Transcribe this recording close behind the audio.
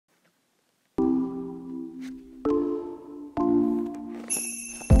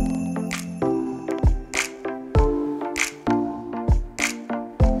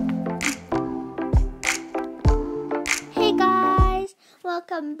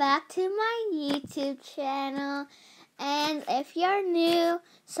welcome back to my YouTube channel. And if you're new,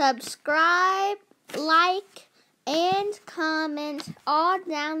 subscribe, like, and comment all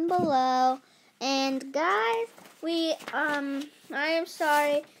down below. And guys, I am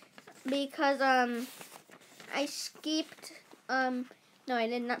sorry because I skipped no, I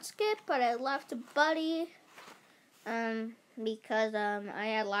did not skip, but I left Buddy because I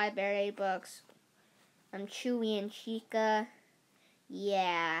had library books. Chewy and Chica.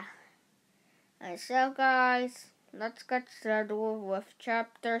 Yeah. So guys, let's get started with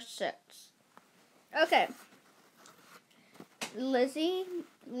chapter 6. Okay.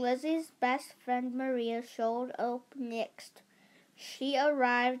 Lizzie's best friend Maria showed up next. She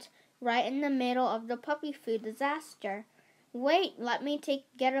arrived right in the middle of the puppy food disaster. Wait, let me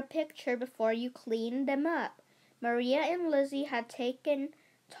get a picture before you clean them up. Maria and Lizzie had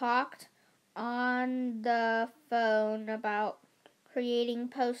talked on the phone about creating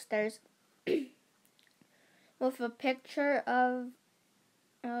posters with a picture of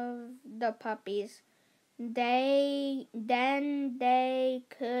the puppies. They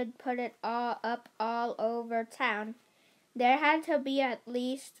could put it all over town. There had to be at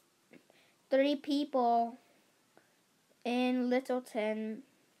least 3 people in Littleton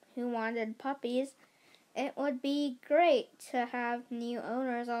who wanted puppies. It would be great to have new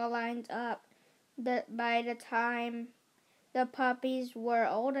owners all lined up by the time the puppies were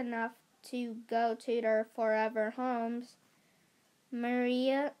old enough to go to their forever homes.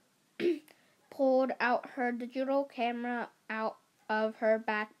 Maria pulled out her digital camera out of her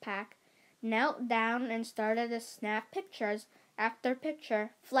backpack, knelt down, and started to snap pictures after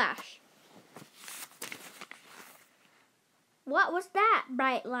picture. Flash. What was that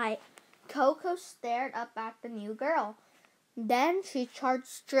bright light? Coco stared up at the new girl. Then she charged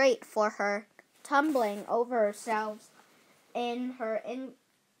straight for her, tumbling over herself in her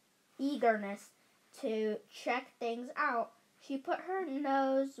eagerness to check things out. She put her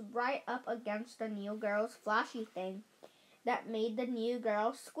nose right up against the new girl's flashy thing that made the new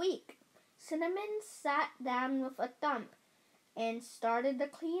girl squeak. Cinnamon sat down with a thump and started to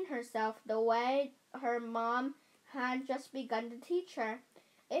clean herself the way her mom had just begun to teach her.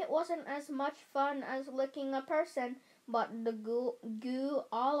 It wasn't as much fun as licking a person, but the goo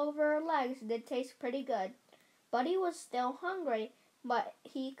all over her legs did taste pretty good. Buddy was still hungry, but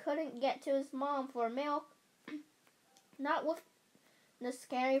he couldn't get to his mom for milk. Not with the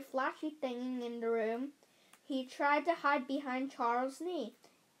scary flashy thing in the room. He tried to hide behind Charles' knee.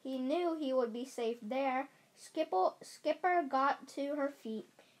 He knew he would be safe there. Skipper got to her feet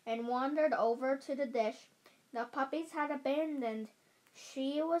and wandered over to the dish the puppies had abandoned.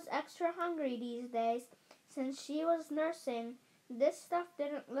 She was extra hungry these days since she was nursing. This stuff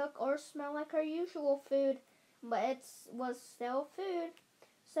didn't look or smell like her usual food, but it was still food,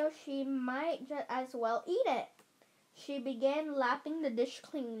 so she might just as well eat it. She began lapping the dish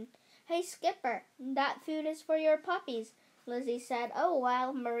clean. Hey, Skipper, that food is for your puppies, Lizzie said. Oh,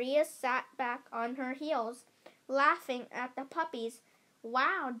 while Maria sat back on her heels, laughing at the puppies.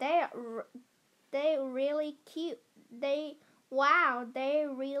 Wow, they really cute. They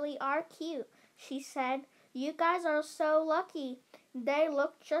really are cute, she said. You guys are so lucky. They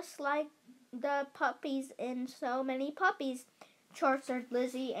look just like the puppies in So Many Puppies, chortled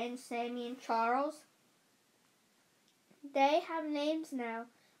Lizzie and Sammy and Charles. They have names now,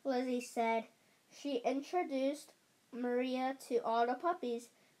 Lizzie said. She introduced Maria to all the puppies.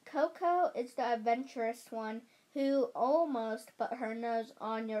 Coco is the adventurous one who almost put her nose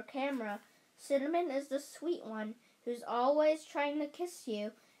on your camera. Cinnamon is the sweet one who's always trying to kiss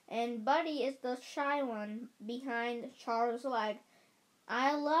you. And Buddy is the shy one behind Charles' leg.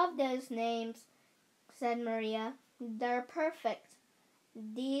 I love those names, said Maria. They're perfect.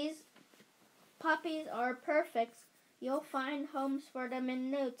 These puppies are perfect. You'll find homes for them in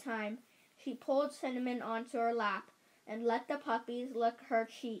no time. She pulled Cinnamon onto her lap and let the puppies lick her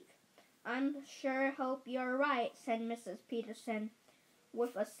cheek. I'm sure hope you're right, said Mrs. Peterson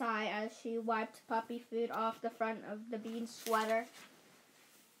with a sigh as she wiped puppy food off the front of the bean's sweater.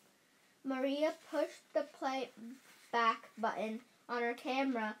 Maria pushed the playback button on her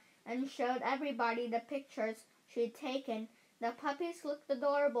camera and showed everybody the pictures she'd taken. The puppies looked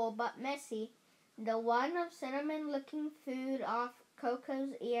adorable but messy. The one of Cinnamon licking food off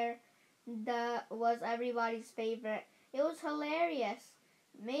Coco's ear was everybody's favorite. It was hilarious.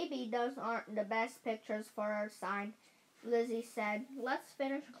 Maybe those aren't the best pictures for our sign, Lizzie said. Let's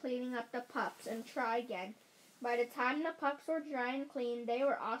finish cleaning up the pups and try again. By the time the pups were dry and clean, they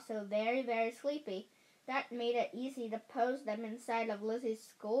were also very, very sleepy. That made it easy to pose them inside of Lizzie's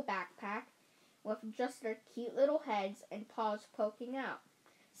school backpack with just their cute little heads and paws poking out.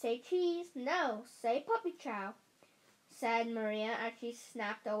 Say cheese. No, say puppy chow, said Maria as she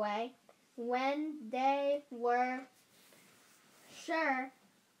snapped away. When they were sure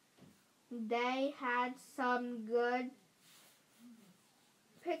they had some good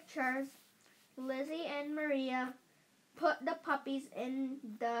pictures, Lizzie and Maria put the puppies in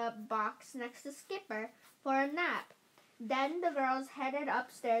the box next to Skipper for a nap. Then the girls headed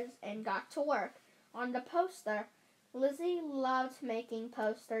upstairs and got to work on the poster. Lizzie loved making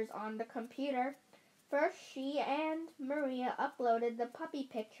posters on the computer. First, she and Maria uploaded the puppy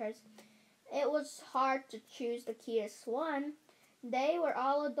pictures. It was hard to choose the cutest one. They were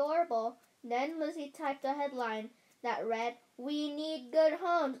all adorable. Then Lizzie typed a headline that read, "We need good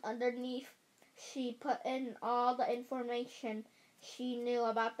homes," underneath. She put in all the information she knew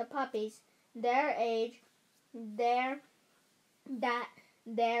about the puppies, their age, that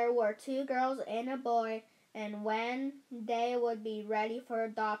there were 2 girls and a boy, and when they would be ready for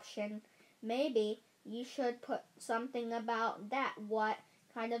adoption. Maybe you should put something about that, what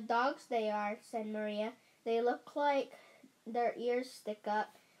kind of dogs they are, said Maria. They look like their ears stick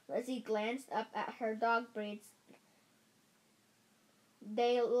up. Lizzie glanced up at her dog breeds.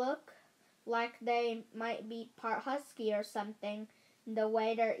 They look like they might be part husky or something, the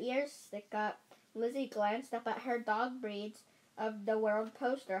way their ears stick up. Lizzie glanced up at her dog breeds of the world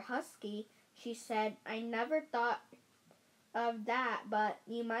poster. Husky, she said. I never thought of that, but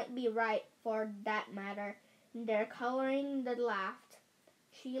you might be right for that matter. They're coloring the laughed.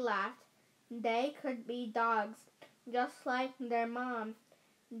 She laughed. They could be dogs, just like their mom.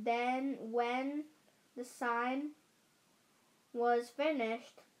 Then when the sign was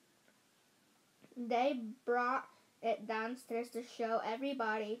finished, they brought it downstairs to show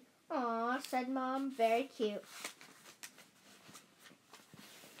everybody. "Aw," said Mom, "very cute."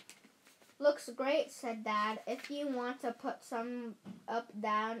 "Looks great," said Dad. "If you want to put some up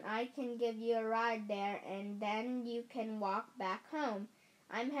down, I can give you a ride there, and then you can walk back home.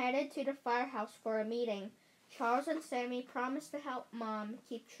 I'm headed to the firehouse for a meeting." Charles and Sammy promised to help Mom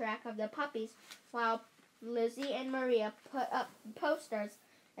keep track of the puppies while Lizzie and Maria put up posters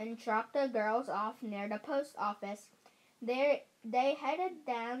and dropped the girls off near the post office. They headed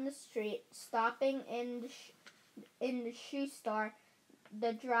down the street, stopping in the shoe store,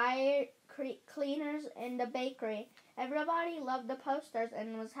 the dry cleaners, and the bakery. Everybody loved the posters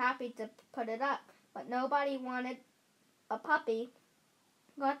and was happy to put it up, but nobody wanted a puppy.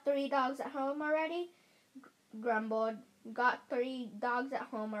 "Got 3 dogs at home already?" grumbled. "Got 3 dogs at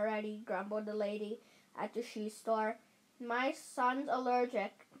home already," grumbled the lady at the shoe store. "My son's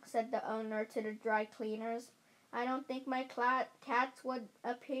allergic," said the owner to the dry cleaners. "I don't think my cats would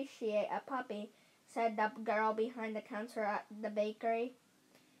appreciate a puppy," said the girl behind the counter at the bakery.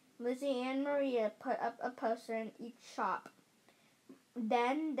 Lizzie and Maria put up a poster in each shop.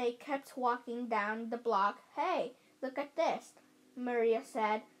 Then they kept walking down the block. "Hey, look at this," Maria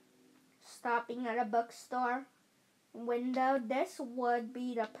said, stopping at a bookstore window. "This would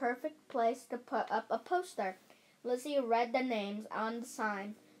be the perfect place to put up a poster." Lizzie read the names on the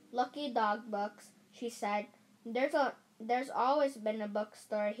sign. "Lucky Dog Books," she said. There's always been a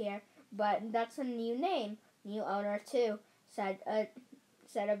bookstore here, but that's a new name. New owner too," said a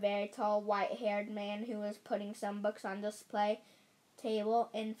very tall, white-haired man who was putting some books on display table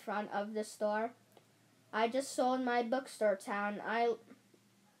in front of the store. "I just sold my bookstore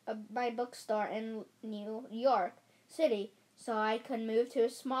in New York City, so I could move to a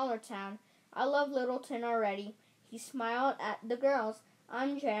smaller town. I love Littleton already." He smiled at the girls.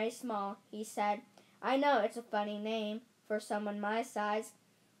 "I'm Jerry Small," he said. "I know it's a funny name for someone my size,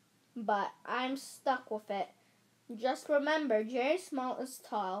 but I'm stuck with it. Just remember, Jerry Small is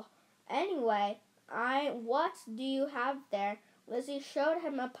tall. Anyway, what do you have there?" Lizzie showed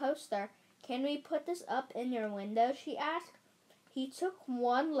him a poster. "Can we put this up in your window?" she asked. He took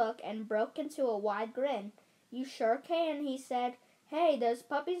one look and broke into a wide grin. "You sure can," he said. "Hey, those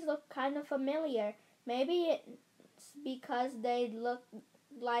puppies look kind of familiar. Maybe it's because they look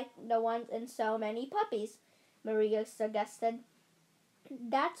like the ones in So Many Puppies," Maria suggested.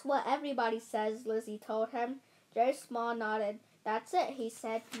 "That's what everybody says," Lizzie told him. Jerry Small nodded. "That's it," he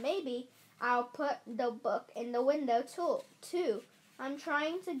said. "Maybe I'll put the book in the window too. I'm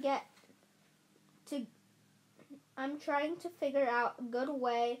trying to figure out good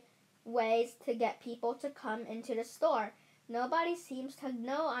ways to get people to come into the store. Nobody seems to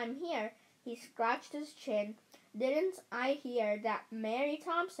know I'm here." He scratched his chin. "Didn't I hear that Mary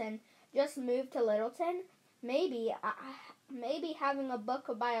Thompson just moved to Littleton? Maybe having a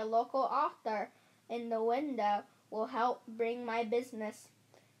book by a local author in the window will help bring my business."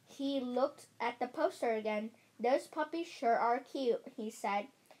 He looked at the poster again. "Those puppies sure are cute," he said.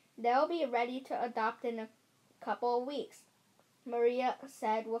 They'll be ready to adopt in a couple of weeks, Maria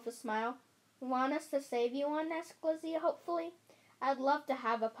said with a smile. Want us to save you one? Asked Lizzie hopefully. I'd love to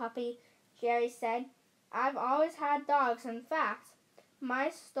have a puppy, Jerry said. I've always had dogs. In fact, my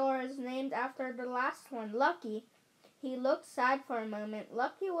store is named after the last one, Lucky. He looked sad for a moment.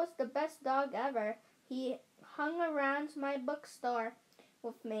 Lucky was the best dog ever. He hung around my bookstore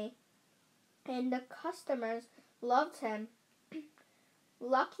with me, and the customers loved him.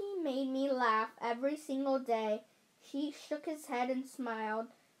 Lucky made me laugh every single day. He shook his head and smiled.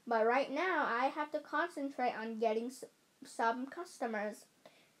 But right now, I have to concentrate on getting some customers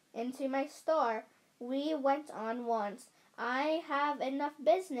into my store. We went on once. I have enough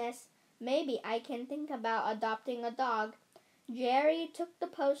business. Maybe I can think about adopting a dog. Jerry took the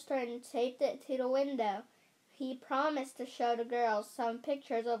poster and taped it to the window. He promised to show the girls some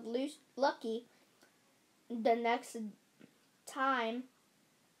pictures of Lucky the next time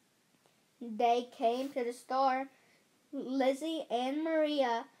they came to the store. Lizzie and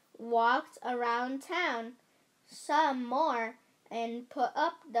Maria walked around town some more and put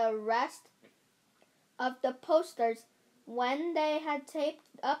up the rest of the posters. When they had taped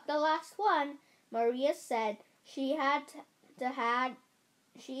up the last one, Maria said she had to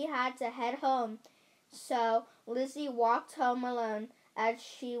head home. So Lizzie walked home alone. As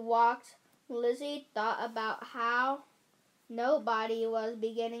she walked, Lizzie thought about how nobody was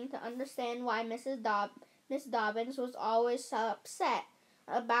beginning to understand why Miss Dobbins was always so upset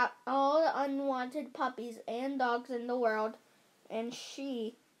about all the unwanted puppies and dogs in the world, and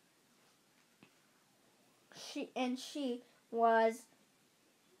she was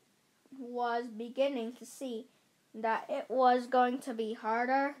beginning to see that it was going to be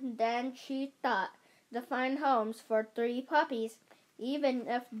harder than she thought to find homes for 3 puppies, even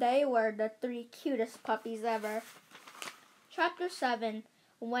if they were the 3 cutest puppies ever. Chapter 7.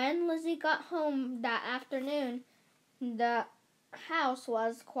 When Lizzie got home that afternoon, the house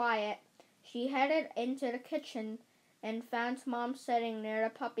was quiet. She headed into the kitchen and found Mom sitting near the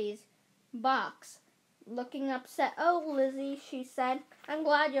puppy's box, looking upset. "Oh, Lizzie," she said, "I'm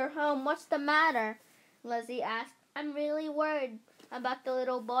glad you're home. What's the matter?" Lizzie asked. "I'm really worried about the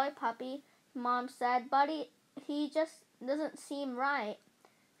little boy puppy," Mom said, "but he just doesn't seem right,"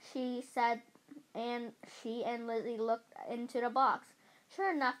 she said, and she and Lizzie looked into the box.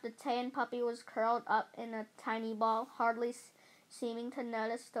 Sure enough, the tan puppy was curled up in a tiny ball, hardly seeming to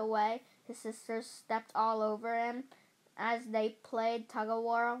notice the way his sisters stepped all over him as they played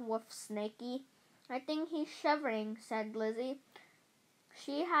tug-of-war with Snaky. "I think he's shivering," said Lizzie.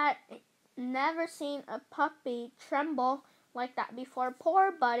 She had never seen a puppy tremble like that before. "Poor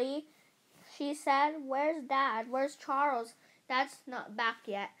Buddy," she said. "Where's Dad? Where's Charles?" "Dad's not back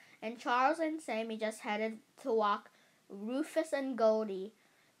yet, and Charles and Sammy just headed to walk Rufus and Goldie,"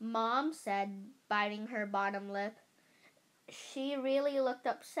 Mom said, biting her bottom lip. She really looked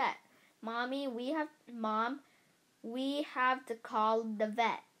upset. Mom, we have to call the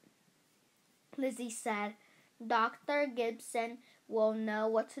vet," Lizzie said. "Dr. Gibson will know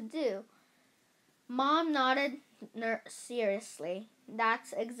what to do." Mom nodded seriously.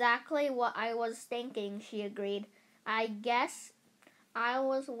 "That's exactly what I was thinking," she agreed. "I guess I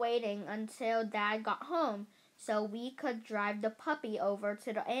was waiting until Dad got home so we could drive the puppy over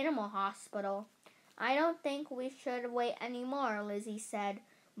to the animal hospital." "I don't think we should wait anymore," Lizzie said.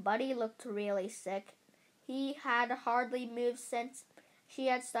 Buddy looked really sick. He had hardly moved since she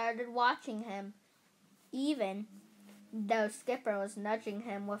had started watching him. Even though Skipper was nudging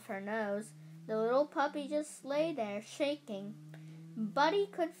him with her nose, the little puppy just lay there, shaking. Buddy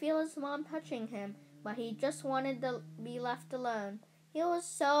could feel his mom touching him, but he just wanted to be left alone. He was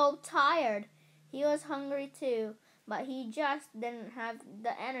so tired. He was hungry too, but he just didn't have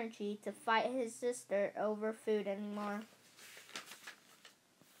the energy to fight his sister over food anymore.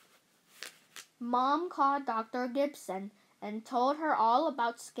 Mom called Dr. Gibson and told her all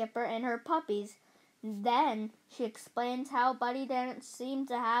about Skipper and her puppies. Then she explained how Buddy didn't seem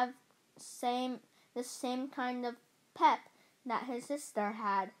to have the same kind of pep that his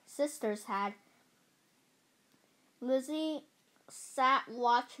sisters had. Lizzie sat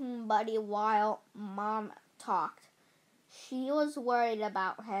watching Buddy while Mom talked. She was worried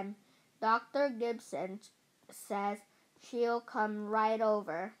about him. "Dr. Gibson says she'll come right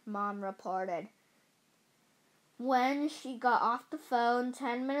over," Mom reported. When she got off the phone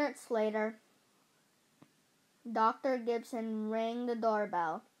 10 minutes later, Dr. Gibson rang the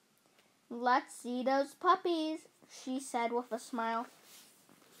doorbell. "Let's see those puppies," she said with a smile.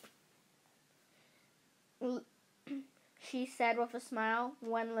 When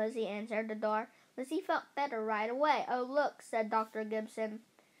Lizzie answered the door. Lizzie felt better right away. "Oh, look," said Dr. Gibson.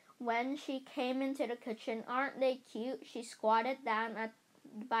 When she came into the kitchen, "Aren't they cute?" She squatted down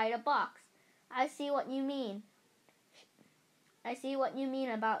by the box. I see what you mean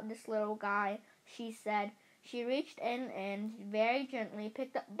about this little guy," she said. She reached in and very gently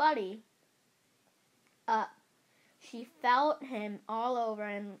picked up Buddy up. She felt him all over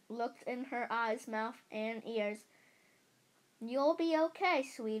and looked in her eyes, mouth, and ears. "You'll be okay,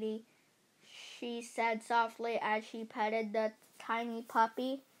 sweetie," she said softly as she petted the tiny pup.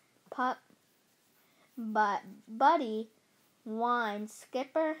 But Buddy whined.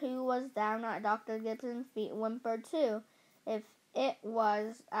 Skipper, who was down at Dr. Gibson's feet, whimpered too. It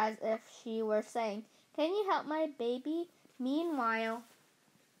was as if she were saying, "Can you help my baby?" Meanwhile,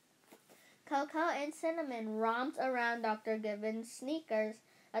 Coco and Cinnamon romped around Dr. Gibbon's sneakers,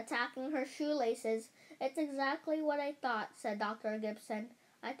 attacking her shoelaces. "It's exactly what I thought," said Dr. Gibson.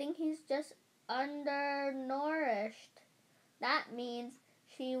 "I think he's just undernourished." "That means,"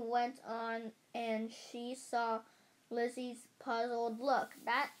 she went on, and she saw Lizzie's puzzled look,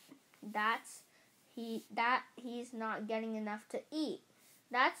 he's not getting enough to eat.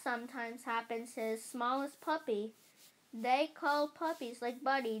 That sometimes happens to his smallest puppy. They call puppies like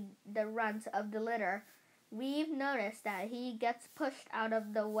Buddy the runt of the litter. We've noticed that he gets pushed out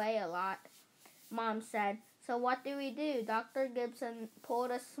of the way a lot," Mom said. "So what do? Dr. Gibson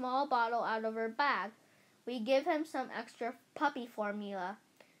pulled a small bottle out of her bag. "We give him some extra puppy formula,"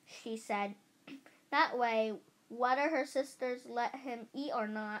 she said. "That way, whether her sisters let him eat or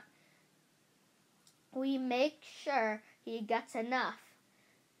not, we make sure he gets enough."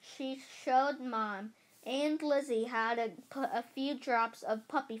 She showed Mom and Lizzie how to put a few drops of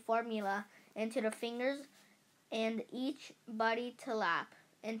puppy formula into the fingers and teach Buddy to lap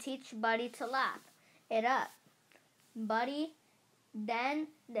it up. Then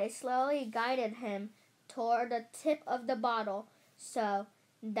they slowly guided him toward the tip of the bottle so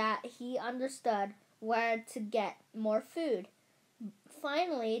that he understood where to get more food.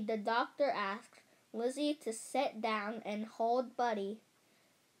 Finally, the doctor asked Lizzie to sit down and hold Buddy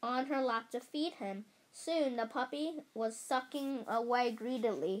on her lap to feed him. Soon the puppy was sucking away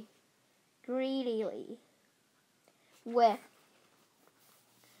greedily. With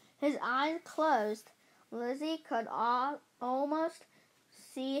his eyes closed, Lizzie could almost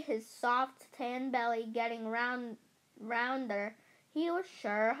see his soft tan belly getting rounder. "He was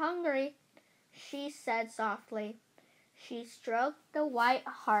sure hungry," she said softly. She stroked the white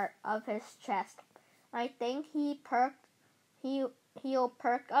heart of his chest. "I think he'll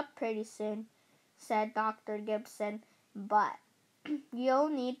perk up pretty soon," said Dr. Gibson, "but you'll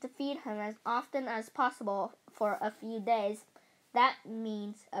need to feed him as often as possible for a few days. That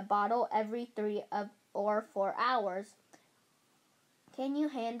means a bottle every 3 or 4 hours. Can you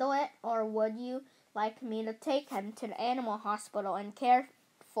handle it, or would you like me to take him to the animal hospital and care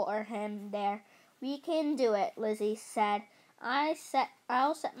for him there?" "We can do it," Lizzie said. "I'll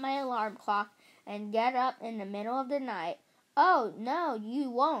set my alarm clock and get up in the middle of the night." "Oh, no, you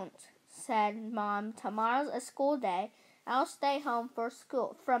won't," said Mom. "Tomorrow's a school day. I'll stay home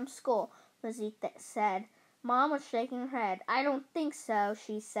from school," Lizzie said. Mom was shaking her head. "I don't think so,"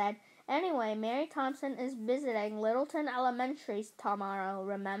 she said. "Anyway, Mary Thompson is visiting Littleton Elementary tomorrow,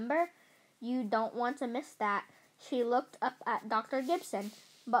 remember? You don't want to miss that." She looked up at Dr. Gibson.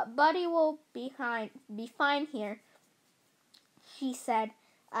 "But Buddy will be fine here," she said.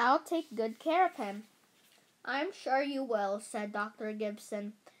 "I'll take good care of him." "I'm sure you will," said Dr.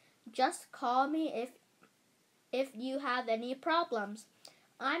 Gibson. "Just call me if you have any problems.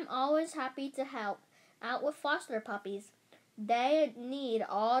 I'm always happy to help out with foster puppies. They need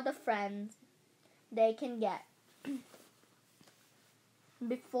all the friends they can get."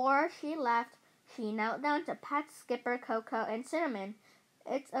 Before she left, she knelt down to pet Skipper, Coco, and Cinnamon.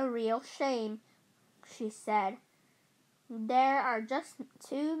 "It's a real shame," she said. "There are just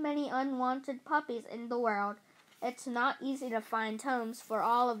too many unwanted puppies in the world. It's not easy to find homes for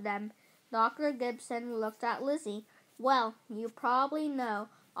all of them." Dr. Gibson looked at Lizzie. "Well, you probably know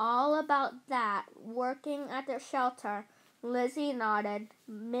all about that working at the shelter." Lizzie nodded.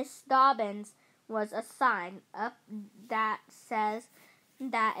 "Miss Dobbins was a sign up that says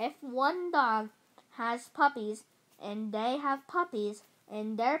that if one dog has puppies, and they have puppies,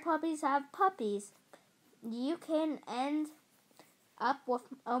 and their puppies have puppies, you can end up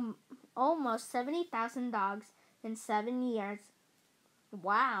with almost 70,000 dogs in 7 years."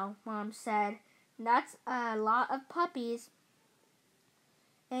 "Wow," Mom said. "That's a lot of puppies."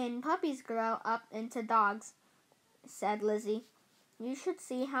 "And puppies grow up into dogs," said Lizzie. "You should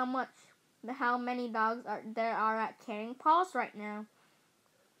see how many dogs there are at Caring Paws right now.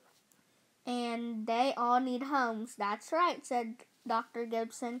 And they all need homes." "That's right," said Dr.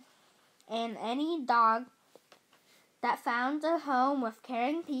 Gibson, and any dog that found a home with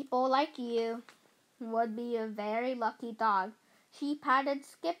caring people like you would be a very lucky dog. She patted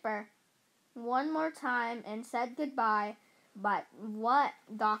Skipper one more time and said goodbye. But what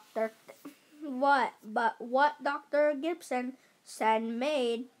Dr. Gibson said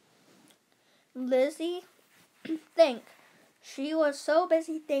made Lizzie think. She was so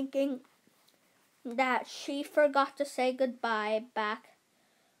busy thinking that she forgot to say goodbye back.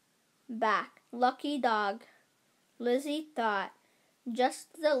 Lucky dog, Lizzie thought, just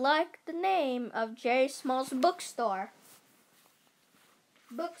like the name of Jerry Small's bookstore.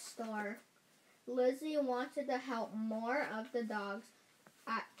 Lizzie wanted to help more of the dogs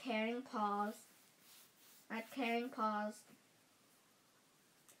at Caring Paws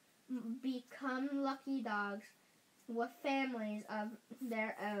become lucky dogs with families of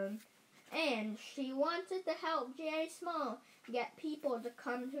their own. And she wanted to help Jerry Small get people to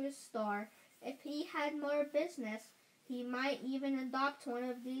come to his store. If he had more business, he might even adopt one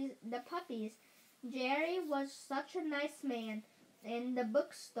of the puppies. Jerry was such a nice man, and the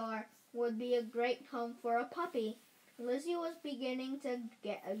bookstore would be a great home for a puppy. Lizzie was beginning to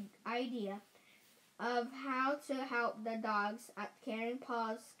get an idea of how to help the dogs at Caring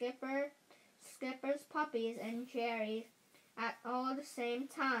Paws, Skipper's puppies, and Jerry's at all the same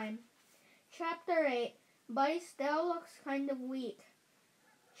time. Chapter 8. Buddy still looks kind of weak,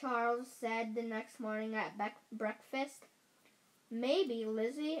 Charles said the next morning at breakfast. Maybe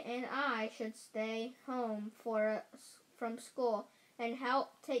Lizzie and I should stay home from school and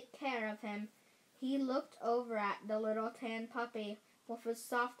help take care of him. He looked over at the little tan puppy with his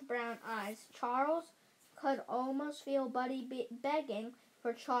soft brown eyes. Charles could almost feel Buddy begging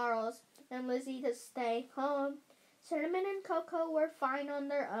for Charles and Lizzie to stay home. Cinnamon and Coco were fine on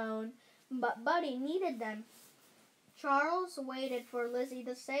their own, but Buddy needed them. Charles waited for Lizzie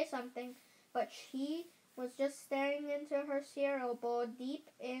to say something, but she was just staring into her cereal bowl deep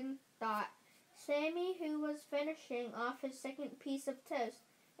in thought. Sammy, who was finishing off his second piece of toast,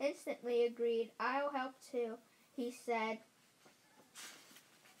 instantly agreed. "I'll help too," he said.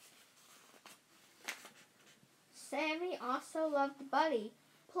 Sammy also loved Buddy.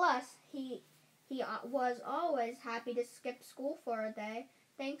 Plus, he was always happy to skip school for a day.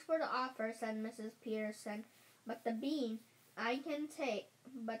 "Thanks for the offer," said Mrs. Peterson. But the bean and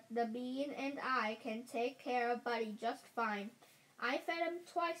I can take care of Buddy just fine. I fed him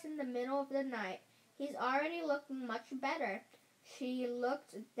twice in the middle of the night. He's already looking much better." She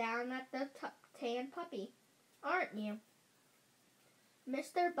looked down at the tan puppy. "Aren't you,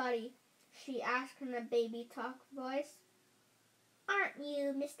 Mr. Buddy?" she asked in a baby talk voice. "Aren't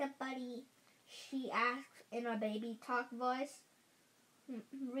you, Mr. Buddy?" she asked in a baby talk voice.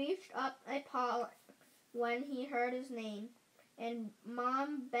 Reached up a paw when he heard his name, and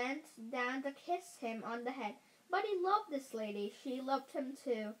Mom bent down to kiss him on the head. Buddy loved this lady. She loved him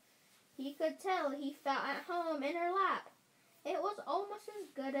too. He could tell he felt at home in her lap. It was almost as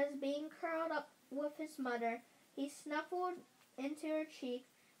good as being curled up with his mother. He snuffled into her cheek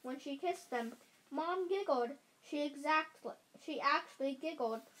when she kissed him. Mom giggled. She actually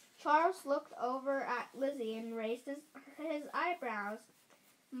giggled. Charles looked over at Lizzie and raised his eyebrows,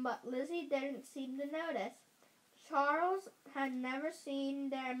 but Lizzie didn't seem to notice. Charles had never seen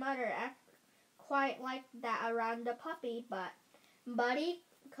their mother act quite like that around a puppy, but Buddy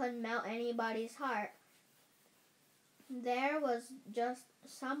could melt anybody's heart. There was just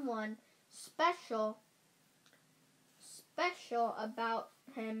someone special about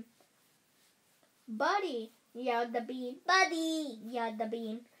him. "Buddy!" yelled the bean. "Buddy!" yelled the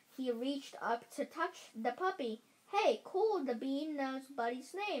bean. He reached up to touch the puppy. "Hey, cool, the bean knows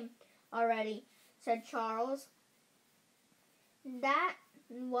Buddy's name already," said Charles. That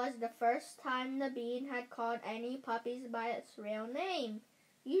was the first time the bean had called any puppies by its real name.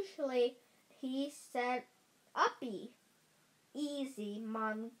 Usually he said Uppy. "Easy,"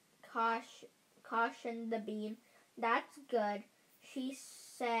 Mom cautioned the bean. "That's good," she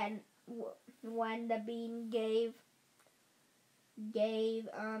said when the bean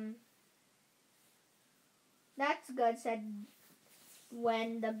That's good, said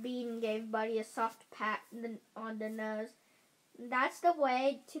when the bean gave Buddy a soft pat on the nose. "That's the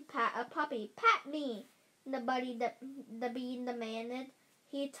way to pat a puppy. Pat me," the bean demanded.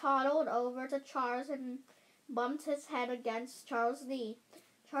 He toddled over to Charles and bumped his head against Charles' knee.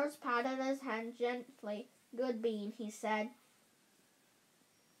 Charles patted his hand gently. "Good bean," he said.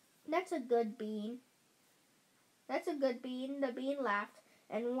 That's a good bean." The bean laughed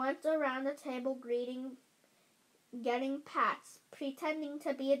and went around the table getting pats. Pretending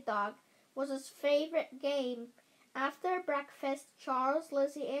to be a dog was his favorite game, After breakfast, Charles,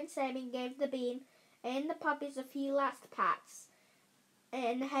 Lizzie, and Sammy gave the bean and the puppies a few last pats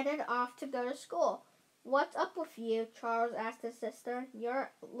and headed off to go to school. "What's up with you?" Charles asked his sister.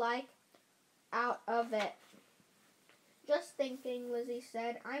 "You're like out of it." "Just thinking," Lizzie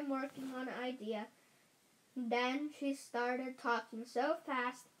said. "I'm working on an idea." Then she started talking so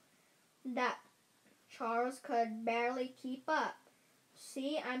fast that Charles could barely keep up.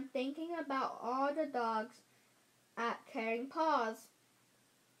 "See, I'm thinking about all the dogs at Caring Paws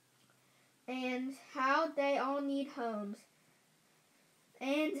and how they all need homes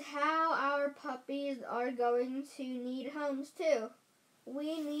and how our puppies are going to need homes too.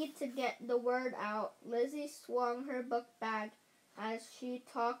 We need to get the word out." Lizzie swung her book bag as she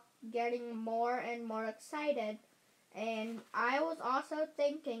talked, getting more and more excited. "And I was also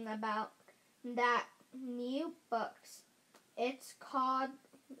thinking about that new books. It's called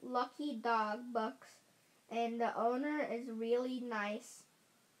Lucky Dog Books, and the owner is really nice.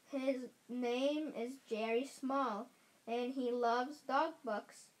 His name is Jerry Small, and he loves dog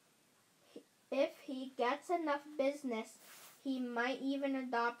books. If he gets enough business, he might even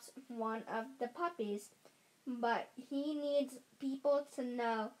adopt one of the puppies. But he needs people to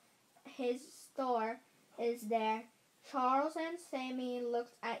know his store is there." Charles and Sammy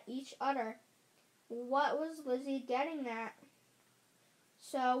looked at each other. What was Lizzie getting at?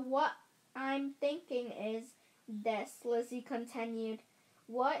 "So what I'm thinking is this," Lizzie continued.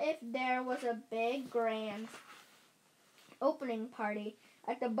 "What if there was a big grand opening party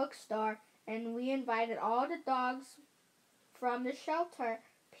at the bookstore and we invited all the dogs from the shelter?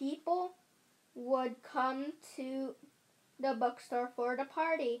 People would come to the bookstore for the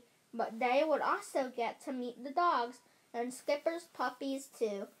party, but they would also get to meet the dogs and Skipper's puppies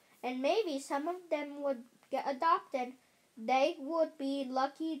too. And maybe some of them would get adopted. They would be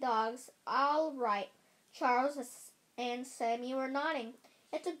lucky dogs." "All right." Charles and Sammy were nodding.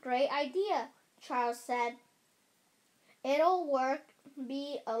 "It's a great idea," Charles said. "It'll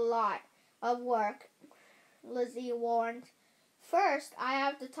be a lot of work," Lizzie warned. "First, I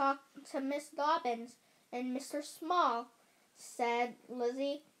have to talk to Miss Dobbins and Mr. Small," said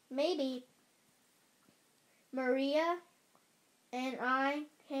Lizzie. "Maybe Maria and I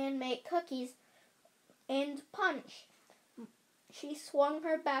can make cookies and punch." She swung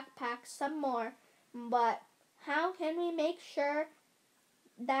her backpack some more. "But how can we make sure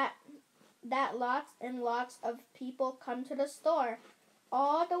that lots and lots of people come to the store?"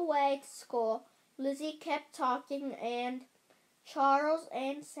 All the way to school, Lizzie kept talking and Charles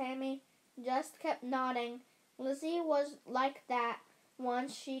and Sammy just kept nodding. Lizzie was like that.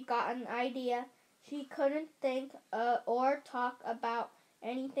 Once she got an idea, she couldn't think or talk about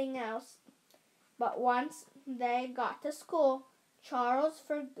anything else. But once they got to school, Charles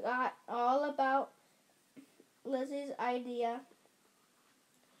forgot all about Lizzie's idea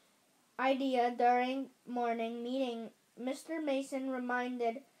during morning meeting. Mr. Mason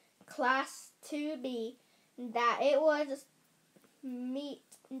reminded Class 2B that it was Meet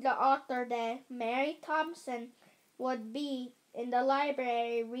the Author Day. Mary Thompson would be in the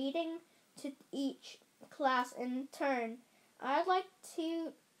library reading to each class in turn. I'd like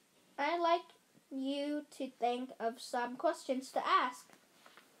you to think of some questions to ask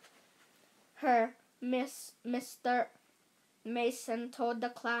her," Mr. Mason told the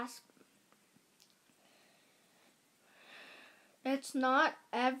class. "It's not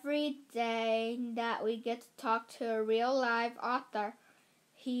every day that we get to talk to a real live author."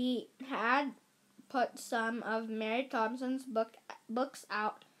 He had put some of Mary Thompson's books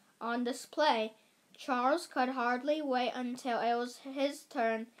out on display. Charles could hardly wait until it was his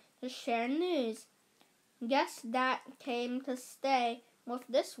turn to share news. "Guess that came to stay with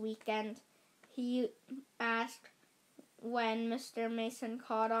this weekend?" he asked when Mr. Mason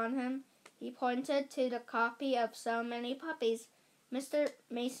called on him. He pointed to the copy of So Many Puppies. Mr.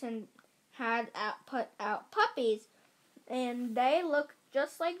 Mason had put out puppies, and they looked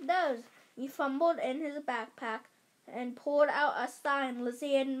just like those. He fumbled in his backpack and pulled out a sign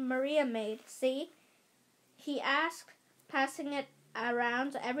Lizzie and Maria made. "See?" he asked, passing it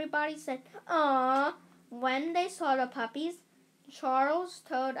around. Everybody said, "Aww." When they saw the puppies, Charles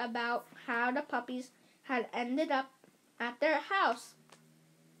told about how the puppies had ended up at their house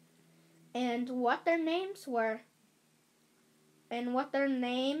and what their names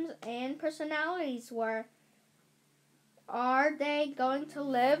and personalities were. "Are they going to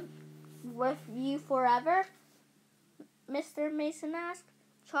live with you forever?" Mr. Mason asked.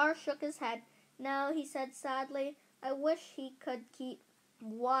 Charles shook his head. "No," he said sadly. "I wish he could keep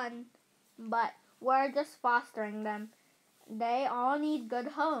one, but we're just fostering them. They all need good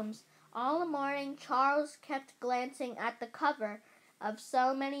homes. All the morning, Charles kept glancing at the cover of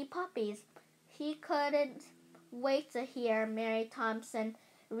So Many Puppies. He couldn't wait to hear Mary Thompson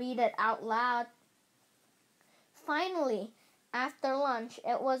read it out loud. Finally, after lunch,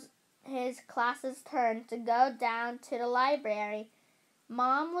 it was his class's turn to go down to the library.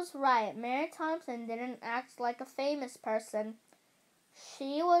 Mom was right. Mary Thompson didn't act like a famous person.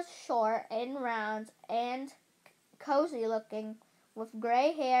 She was short and round and cozy looking, with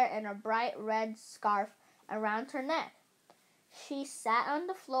gray hair and a bright red scarf around her neck. She sat on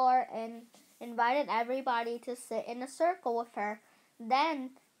the floor and invited everybody to sit in a circle with her.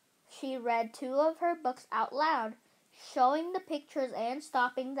 Then she read 2 of her books out loud, showing the pictures and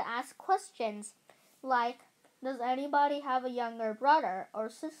stopping to ask questions like, does anybody have a younger brother or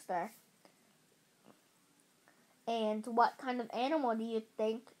sister? And what kind of animal do you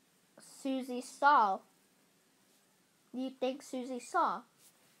think Susie saw?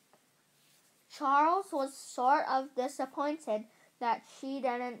 Charles was sort of disappointed that she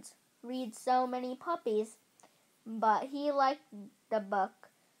didn't read So Many Puppies, but he liked the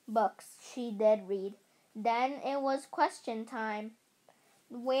books she did read. Then it was question time.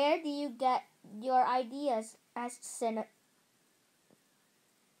 Where do you get your ideas? Asked Simon,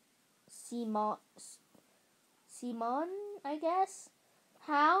 I guess.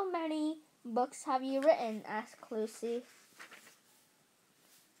 How many books have you written? Asked Lucy.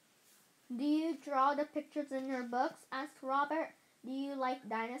 Do you draw the pictures in your books? Asked Robert. Do you like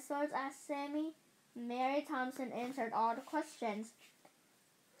dinosaurs? Asked Sammy. Mary Thompson answered all the questions.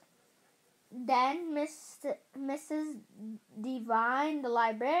 Then Mrs. Devine, the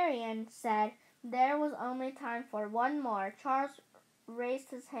librarian, said there was only time for one more. Charles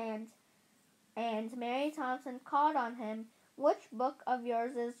raised his hand, and Mary Thompson called on him. Which book of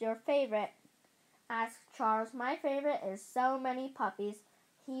yours is your favorite? Asked Charles. My favorite is So Many Puppies.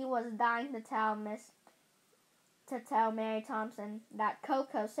 He was dying to tell Mary Thompson that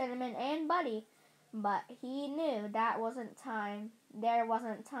Coco, Cinnamon, and Buddy, but he knew there wasn't time.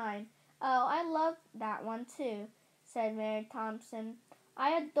 Oh, I love that one too, said Mary Thompson.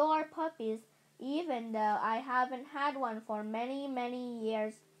 I adore puppies, even though I haven't had one for many, many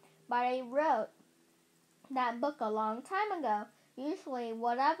years. But I wrote that book a long time ago. Usually,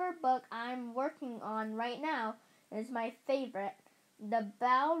 whatever book I'm working on right now is my favorite. The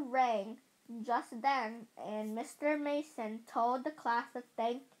bell rang just then, and Mr. Mason told the class to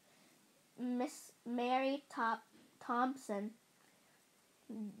thank Miss Mary Thompson.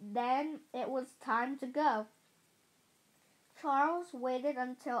 Then it was time to go. Charles waited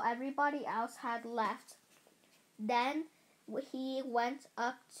until everybody else had left. Then he went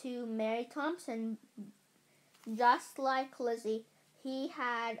up to Mary Thompson. Just like Lizzie, he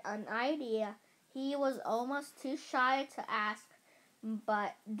had an idea. He was almost too shy to ask,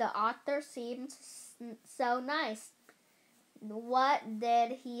 but the author seemed so nice. What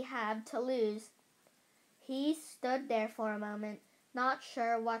did he have to lose? He stood there for a moment, not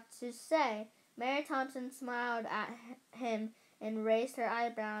sure what to say. Mary Thompson smiled at him and raised her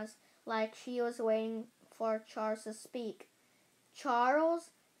eyebrows like she was waiting for Charles to speak. Charles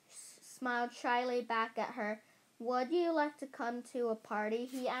smiled shyly back at her. Would you like to come to a party?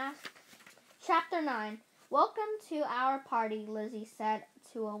 He asked. Chapter 9. Welcome to our party, Lizzie said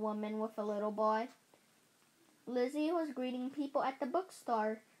to a woman with a little boy. Lizzie was greeting people at the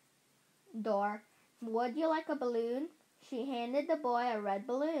bookstore door. Would you like a balloon? She handed the boy a red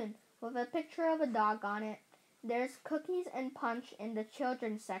balloon with a picture of a dog on it. There's cookies and punch in the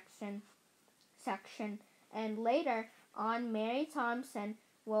children's section, and later on Mary Thompson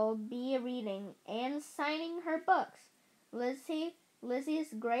will be reading and signing her books.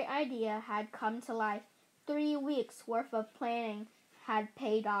 Lizzie's great idea had come to life. 3 weeks worth of planning had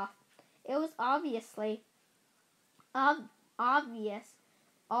paid off. It was obvious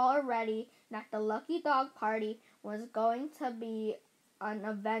already that the Lucky Dog Party was going to be an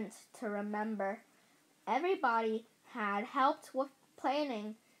event to remember. Everybody had helped with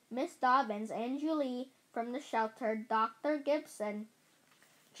planning. Miss Dobbins and Julie from the shelter, Dr. Gibson,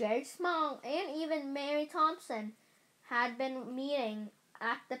 Jerry Small, and even Mary Thompson had been meeting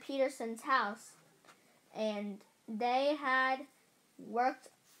at the Petersons' house, and they had worked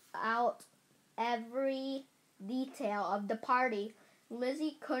out every detail of the party.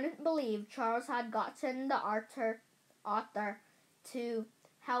 Lizzie couldn't believe Charles had gotten the author to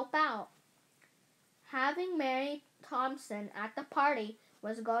help out. Having Mary Thompson at the party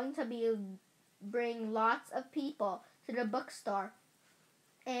was going to bring lots of people to the bookstore,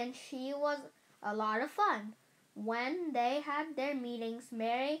 and she was a lot of fun. When they had their meetings,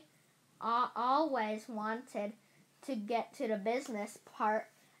 Mary always wanted to get to the business part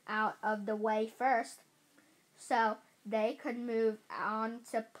out of the way first, so they could move on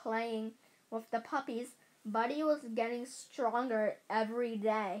to playing with the puppies. Buddy was getting stronger every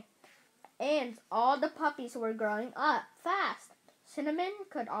day, and all the puppies were growing up fast. Cinnamon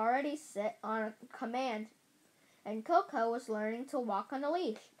could already sit on command, and Coco was learning to walk on a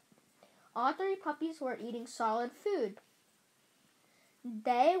leash. All three puppies were eating solid food.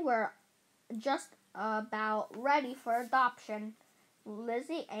 They were just about ready for adoption.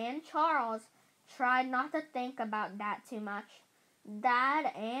 Lizzie and Charles tried not to think about that too much.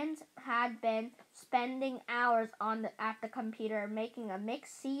 Dad and had been spending hours at the computer making a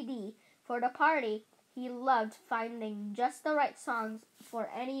mixed CD for the party. He loved finding just the right songs for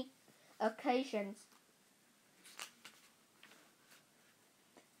any occasions.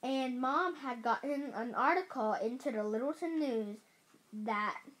 And Mom had gotten an article into the Littleton News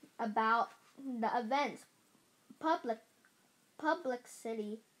about the event's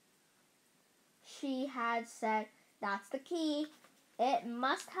publicity. She had said, "That's the key. It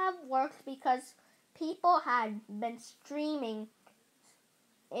must have worked because people had been streaming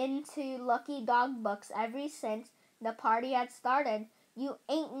into Lucky Dog books ever since the party had started. You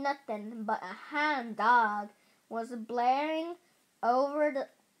ain't nothing but a hound dog," was blaring over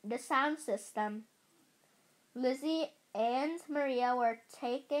the sound system. Lizzie and Maria were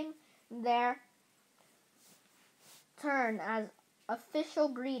taking their turn as official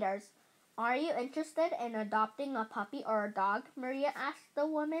greeters. "Are you interested in adopting a puppy or a dog?" Maria asked the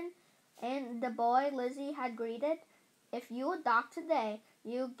woman and the boy Lizzie had greeted. "If you adopt today,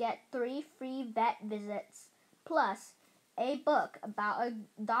 you get 3 free vet visits, plus a book about a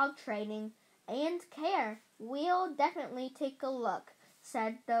dog training and care. We'll definitely take a look,"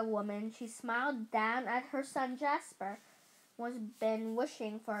 said the woman. She smiled down at her son Jasper, who has been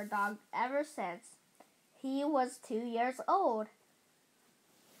wishing for a dog ever since he was 2 years old.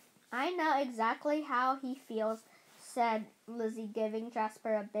 "I know exactly how he feels," said Lizzie, giving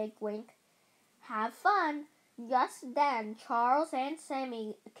Jasper a big wink. "Have fun." Just then, Charles and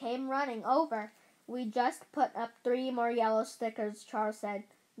Sammy came running over. "We just put up 3 more yellow stickers," Charles said.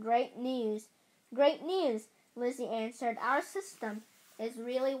 "Great news." "Great news," Lizzie answered. "Our system is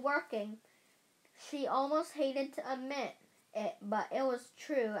really working." She almost hated to admit it, but it was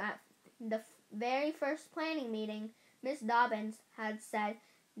true. At the very first planning meeting, Miss Dobbins had said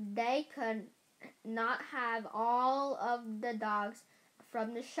they could not have all of the dogs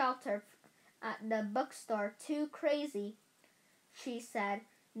from the shelter at the bookstore. "Too crazy," she said.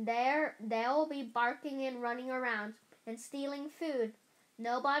 They'll be barking and running around and stealing food.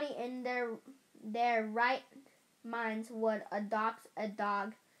 Nobody in their right minds would adopt a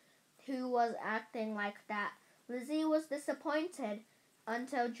dog who was acting like that." Lizzie was disappointed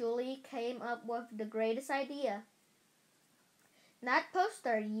until Julie came up with the greatest idea. "That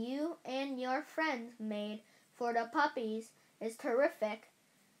poster you and your friend made for the puppies is terrific,"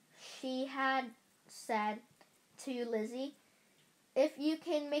 she had said to Lizzie. "If you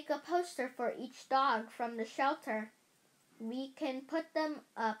can make a poster for each dog from the shelter, we can put them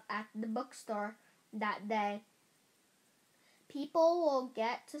up at the bookstore that day. People will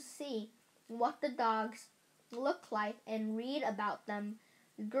get to see what the dogs look like and read about them."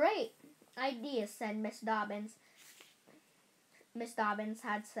 "Great idea," said Miss Dobbins. Miss Dobbins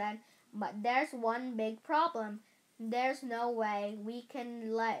had said, "But there's one big problem. There's no way we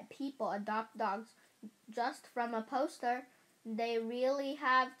can let people adopt dogs just from a poster. They really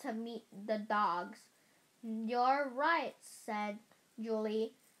have to meet the dogs." "You're right," said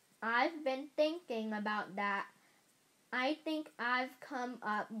Julie. "I've been thinking about that. I think I've come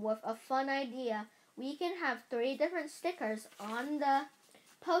up with a fun idea. We can have 3 different stickers on the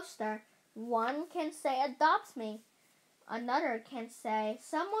poster. One can say 'Adopt me.' Another can say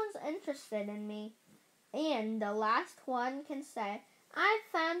 'Someone's interested in me.' And the last one can say 'I've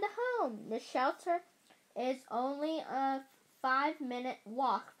found a home.' The shelter is only a 5-minute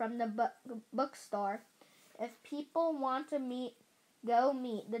walk from the bookstore. If people want to go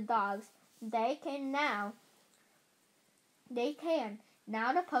meet the dogs, they can now.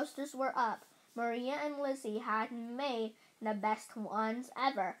 Now the posters were up. Maria and Lizzie had made the best ones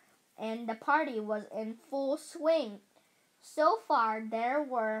ever, and the party was in full swing. So far, there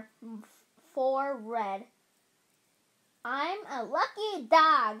were 4 red "I'm a lucky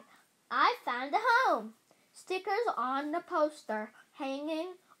dog. I found a home" stickers on the poster,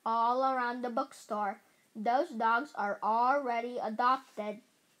 hanging all around the bookstore. Those dogs are already adopted.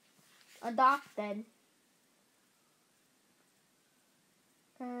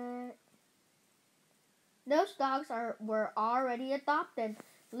 Were already adopted.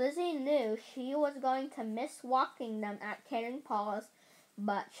 Lizzie knew she was going to miss walking them at Karen Paul's,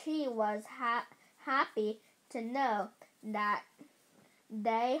 but she was happy to know that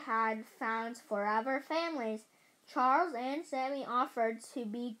they had found forever families. Charles and Sammy offered to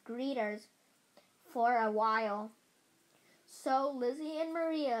be greeters for a while. So Lizzie and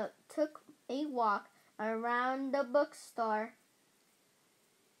Maria took a walk around the bookstore.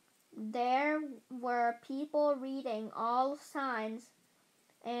 There were people reading all signs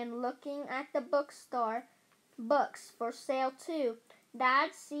and looking at the bookstore books for sale too.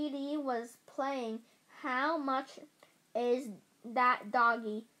 Dad's CD was playing How Much Is That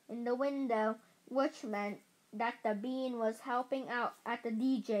Doggy in the window, which meant that the Bean was helping out at the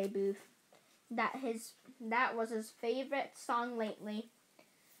DJ booth. That was his favorite song lately.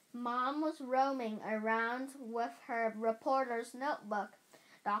 Mom was roaming around with her reporter's notebook.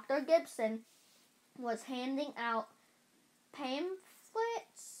 Dr. Gibson was handing out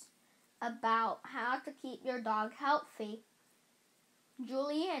pamphlets about how to keep your dog healthy.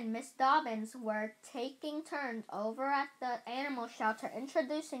 Julie and Miss Dobbins were taking turns over at the animal shelter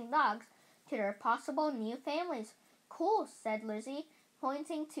introducing dogs to their possible new families. Cool, said Lizzie,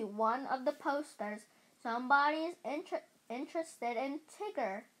 pointing to one of the posters. Somebody's interested in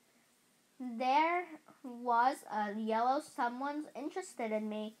Tigger. There was a yellow someone's interested in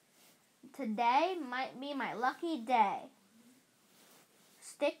me. Today might be my lucky day.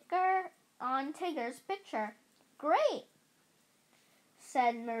 Sticker on Tigger's picture. Great,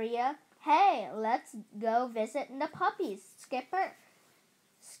 said Maria. Hey, let's go visit the puppies. Skipper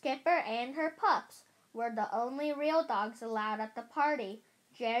and her pups were the only real dogs allowed at the party.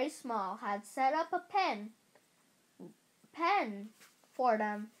 Jerry Small had set up a pen for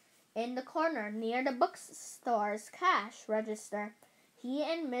them in the corner near the bookstore's cash register. He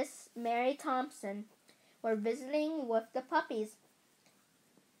and Miss Mary Thompson were visiting with the puppies.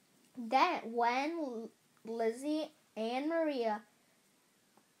 Then, when Lizzie and Maria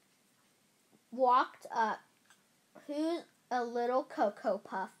walked up, "Who's a little Cocoa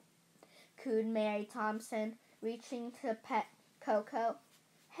Puff?" cooed Mary Thompson, reaching to pet Coco.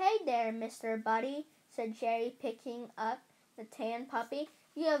 "Hey there, Mr. Buddy," said Jerry, picking up the tan puppy.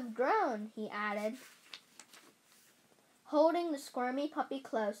 "You have grown," he added, holding the squirmy puppy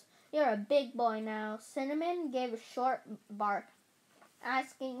close. "You're a big boy now." Cinnamon gave a short bark,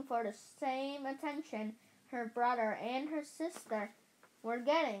 asking for the same attention her brother and her sister were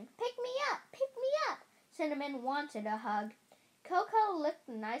getting. "Pick me up! Pick me up!" Cinnamon wanted a hug. Coco licked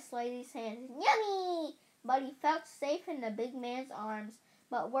the nice lady's hand. "Yummy!" Buddy felt safe in the big man's arms.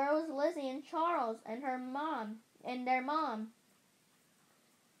 But where was Lizzie and Charles and their mom?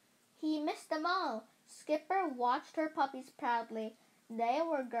 He missed them all. Skipper watched her puppies proudly. They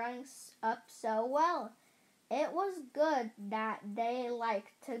were growing up so well. It was good that they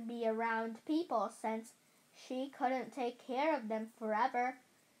liked to be around people since she couldn't take care of them forever.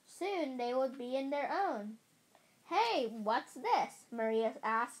 Soon they would be in their own. "Hey, what's this?" Maria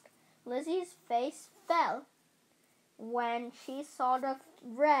asked. Lizzie's face fell when she saw the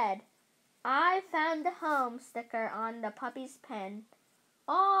red "I found a home" sticker on the puppy's pen.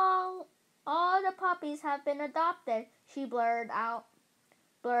 All the puppies have been adopted," she blurted.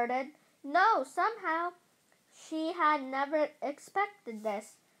 "No, somehow." She had never expected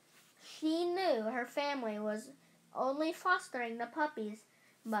this. She knew her family was only fostering the puppies,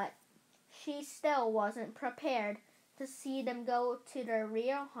 but she still wasn't prepared to see them go to their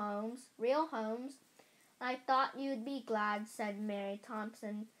real homes. "I thought you'd be glad," said Mary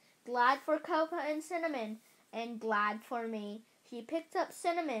Thompson. "Glad for Coco and Cinnamon, and glad for me." She picked up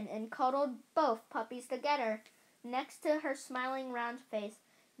Cinnamon and cuddled both puppies together next to her smiling round face.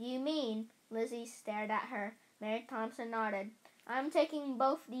 "You mean?" Lizzie stared at her. Mary Thompson nodded. "I'm taking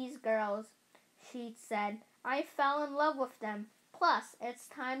both these girls," she said. "I fell in love with them. Plus, it's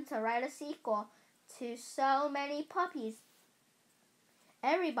time to write a sequel to So Many Puppies.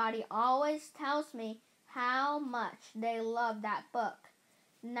 Everybody always tells me how much they love that book.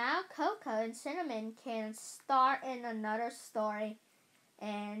 Now Coco and Cinnamon can star in another story.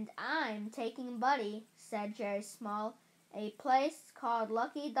 And I'm taking Buddy," said Jerry Small. "A place called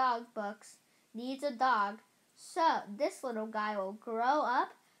Lucky Dog Books needs a dog. So this little guy will grow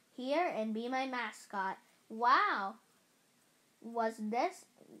up here and be my mascot." Wow! Was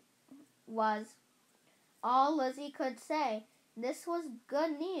all Lizzie could say. This was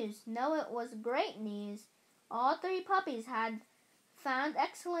good news. No, it was great news. All three puppies had found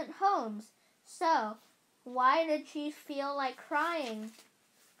excellent homes. So, why did she feel like crying?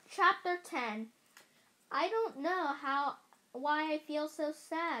 Chapter 10. "I don't know why I feel so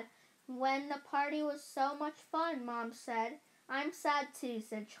sad when the party was so much fun," Mom said. "I'm sad too,"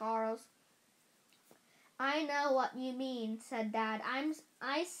 said Charles. I know what you mean, said Dad.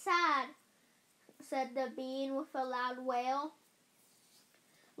 I sad, said the bean with a loud wail.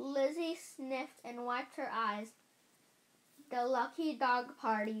 Lizzie sniffed and wiped her eyes. The lucky dog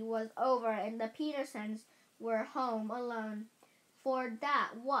party was over and the Petersons were home alone. For that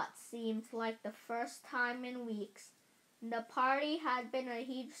what seemed like the first time in weeks. The party had been a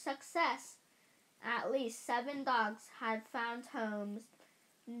huge success. At least 7 dogs had found homes.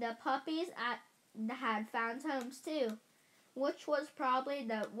 The puppies had found homes too, which was probably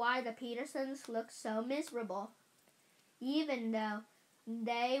why the Petersons looked so miserable, even though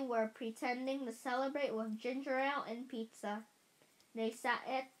they were pretending to celebrate with ginger ale and pizza. They sat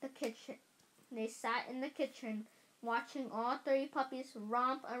in the kitchen, watching all 3 puppies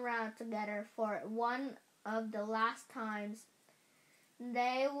romp around together for one of the last times.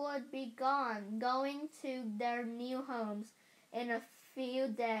 They would be going to their new homes in a few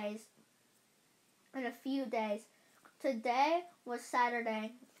days. Today was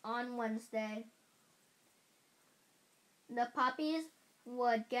Saturday. On Wednesday, the puppies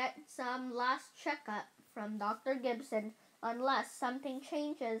would get some last checkup from Dr. Gibson unless something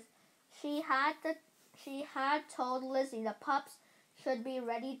changes. She had told Lizzie the pups should be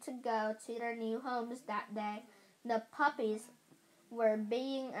ready to go to their new homes that day. The puppies were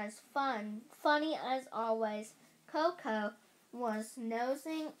being as funny as always. Coco was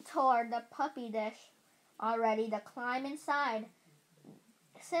nosing toward the puppy dish, already to climb inside.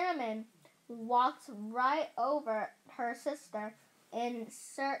 Cinnamon walked right over her sister in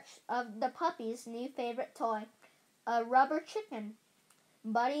search of the puppy's new favorite toy, a rubber chicken.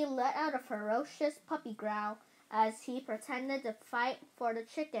 Buddy let out a ferocious puppy growl as he pretended to fight for the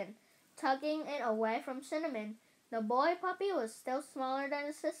chicken, tugging it away from Cinnamon. The boy puppy was still smaller than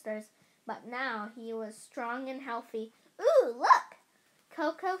his sisters, but now he was strong and healthy. Ooh, look!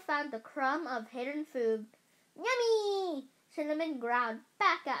 Coco found the crumb of hidden food. Yummy! Cinnamon growled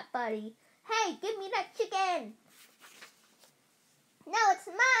back at Buddy. Hey, give me that chicken! No, it's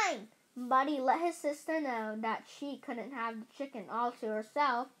mine! Buddy let his sister know that she couldn't have the chicken all to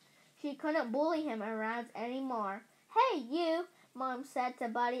herself. She couldn't bully him around anymore. Hey, you! Mom said to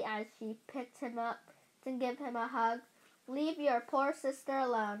Buddy as she picked him up to give him a hug. Leave your poor sister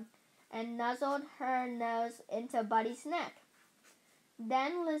alone, and nuzzled her nose into Buddy's neck.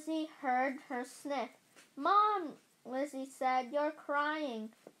 Then Lizzie heard her sniff. Mom, Lizzie said, you're crying.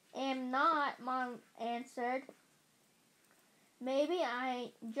 Am not, Mom answered. Maybe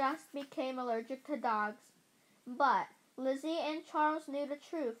I just became allergic to dogs. But Lizzie and Charles knew the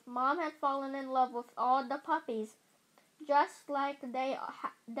truth. Mom had fallen in love with all the puppies, just like they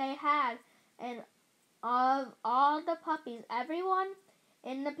had, and of all the puppies, everyone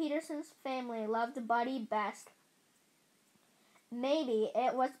in the Petersons family loved Buddy best. Maybe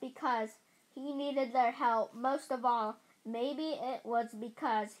it was because he needed their help most of all. Maybe it was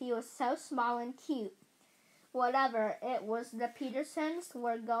because he was so small and cute. Whatever it was, the Petersons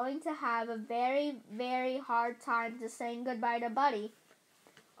were going to have a very, very hard time to saying goodbye to Buddy.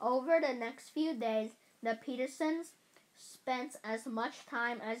 Over the next few days, the Petersons spent as much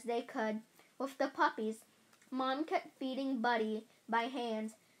time as they could with the puppies. Mom kept feeding Buddy by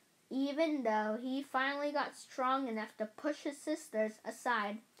hand, even though he finally got strong enough to push his sisters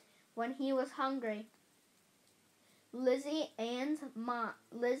aside when he was hungry. Lizzie and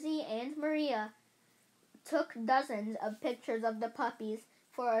Maria took dozens of pictures of the puppies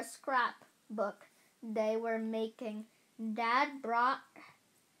for a scrapbook they were making. Dad brought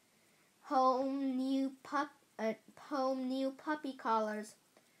home new puppy collars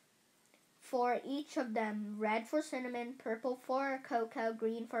for each of them, red for Cinnamon, purple for Coco,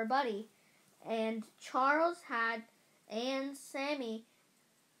 green for Buddy. And Charles and Sammy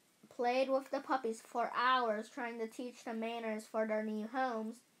played with the puppies for hours, trying to teach them manners for their new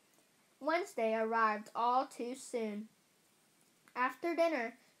homes. Wednesday arrived all too soon. After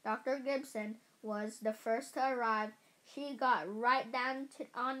dinner, Dr. Gibson was the first to arrive. She got right down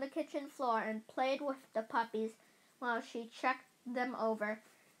on the kitchen floor and played with the puppies while she checked them over.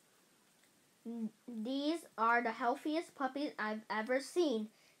 These are the healthiest puppies I've ever seen,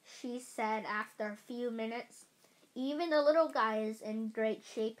 she said after a few minutes. Even the little guy is in great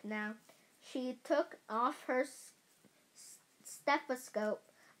shape now. She took off her stethoscope.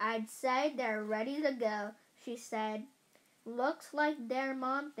 I'd say they're ready to go, she said. Looks like their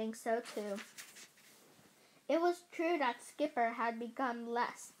mom thinks so too. It was true that Skipper had become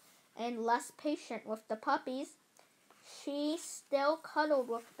less and less patient with the puppies. She still cuddled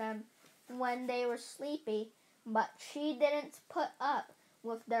with them when they were sleepy, but she didn't put up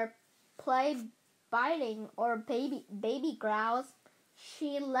with their play biting or baby growls.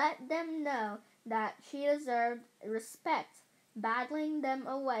 She let them know that she deserved respect, battling them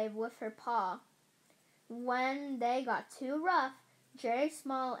away with her paw. When they got too rough, Jerry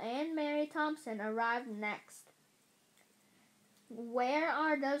Small and Mary Thompson arrived next. "Where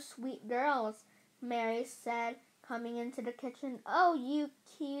are those sweet girls?" Mary said, coming into the kitchen. "Oh, you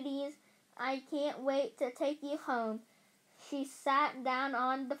cuties, I can't wait to take you home." She sat down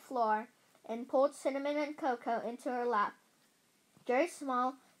on the floor and pulled Cinnamon and Coco into her lap. Jerry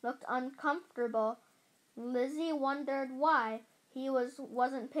Small looked uncomfortable. Lizzie wondered why he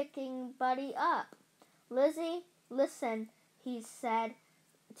wasn't picking Buddy up. "Lizzie, listen," he said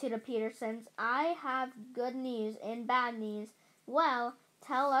to the Petersons. "I have good news and bad news." "Well,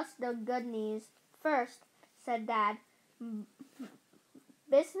 tell us the good news first," said Dad.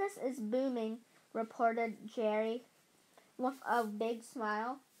 "Business is booming," reported Jerry with a big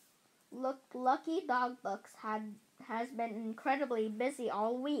smile. "Look, Lucky Dog Books has been incredibly busy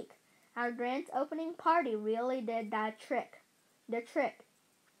all week. Our grand opening party really did the trick.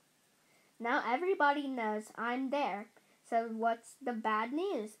 Now everybody knows I'm there. So what's the bad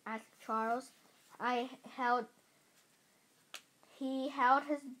news?" asked Charles. He held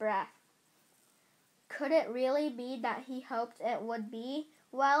his breath. Could it really be that he hoped it would be?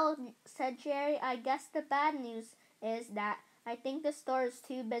 "Well," said Jerry, "I guess the bad news is that I think the store is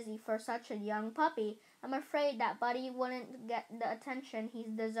too busy for such a young puppy. I'm afraid that Buddy wouldn't get the attention he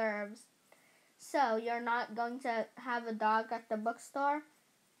deserves." "So you're not going to have a dog at the bookstore?"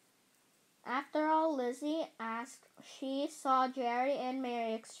 After all, Lizzie asked. She saw Jerry and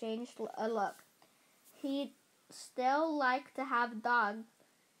Mary exchange a look. "He'd still like to have a dog."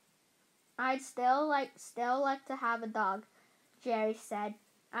 "I'd still like to have a dog," Jerry said.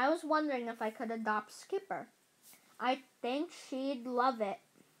 "I was wondering if I could adopt Skipper. I think she'd love it."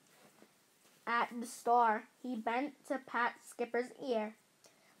 At the store, he bent to pat Skipper's ear.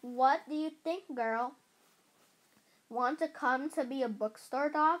 "What do you think, girl? Want to come to be a bookstore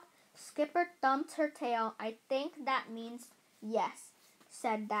dog?" Skipper thumped her tail. "I think that means yes,"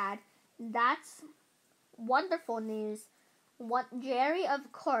 said Dad. "That's wonderful news." Jerry,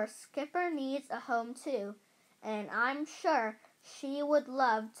 of course, Skipper needs a home too, and I'm sure she would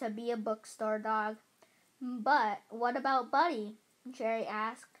love to be a bookstore dog." "But what about Buddy?" Jerry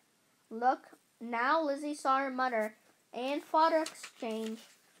asked. Now Lizzie saw her mother and father exchange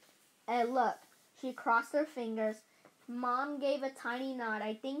a look. She crossed her fingers. Mom gave a tiny nod.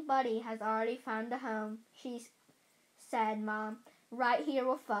 "I think Buddy has already found a home," she said. "Mom, right here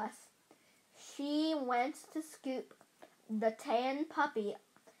with us." She went to scoop the tan puppy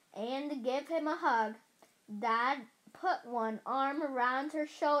and give him a hug. Dad put one arm around her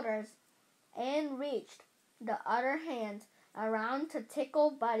shoulders and reached the other hand around to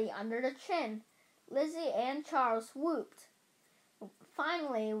tickle Buddy under the chin. Lizzie and Charles whooped.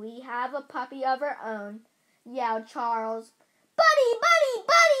 "Finally, we have a puppy of our own," yelled Charles. "Buddy, Buddy,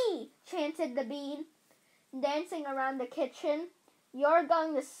 Buddy!" chanted the Bean, dancing around the kitchen. "You're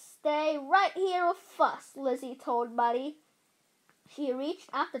going to stay right here with us," Lizzie told Buddy. She reached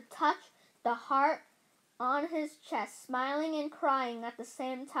out to touch the heart on his chest, smiling and crying at the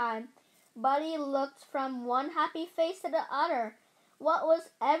same time. Buddy looked from one happy face to the other. What was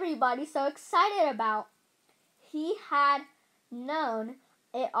everybody so excited about? He had known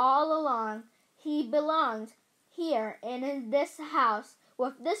it all along. He belonged here in this house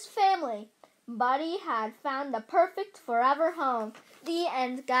with this family. Buddy had found the perfect forever home. The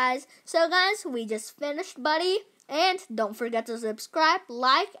end, guys. So, guys, we just finished Buddy. And don't forget to subscribe,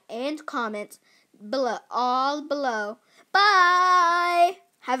 like, and comment below. Bye!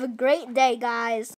 Have a great day, guys.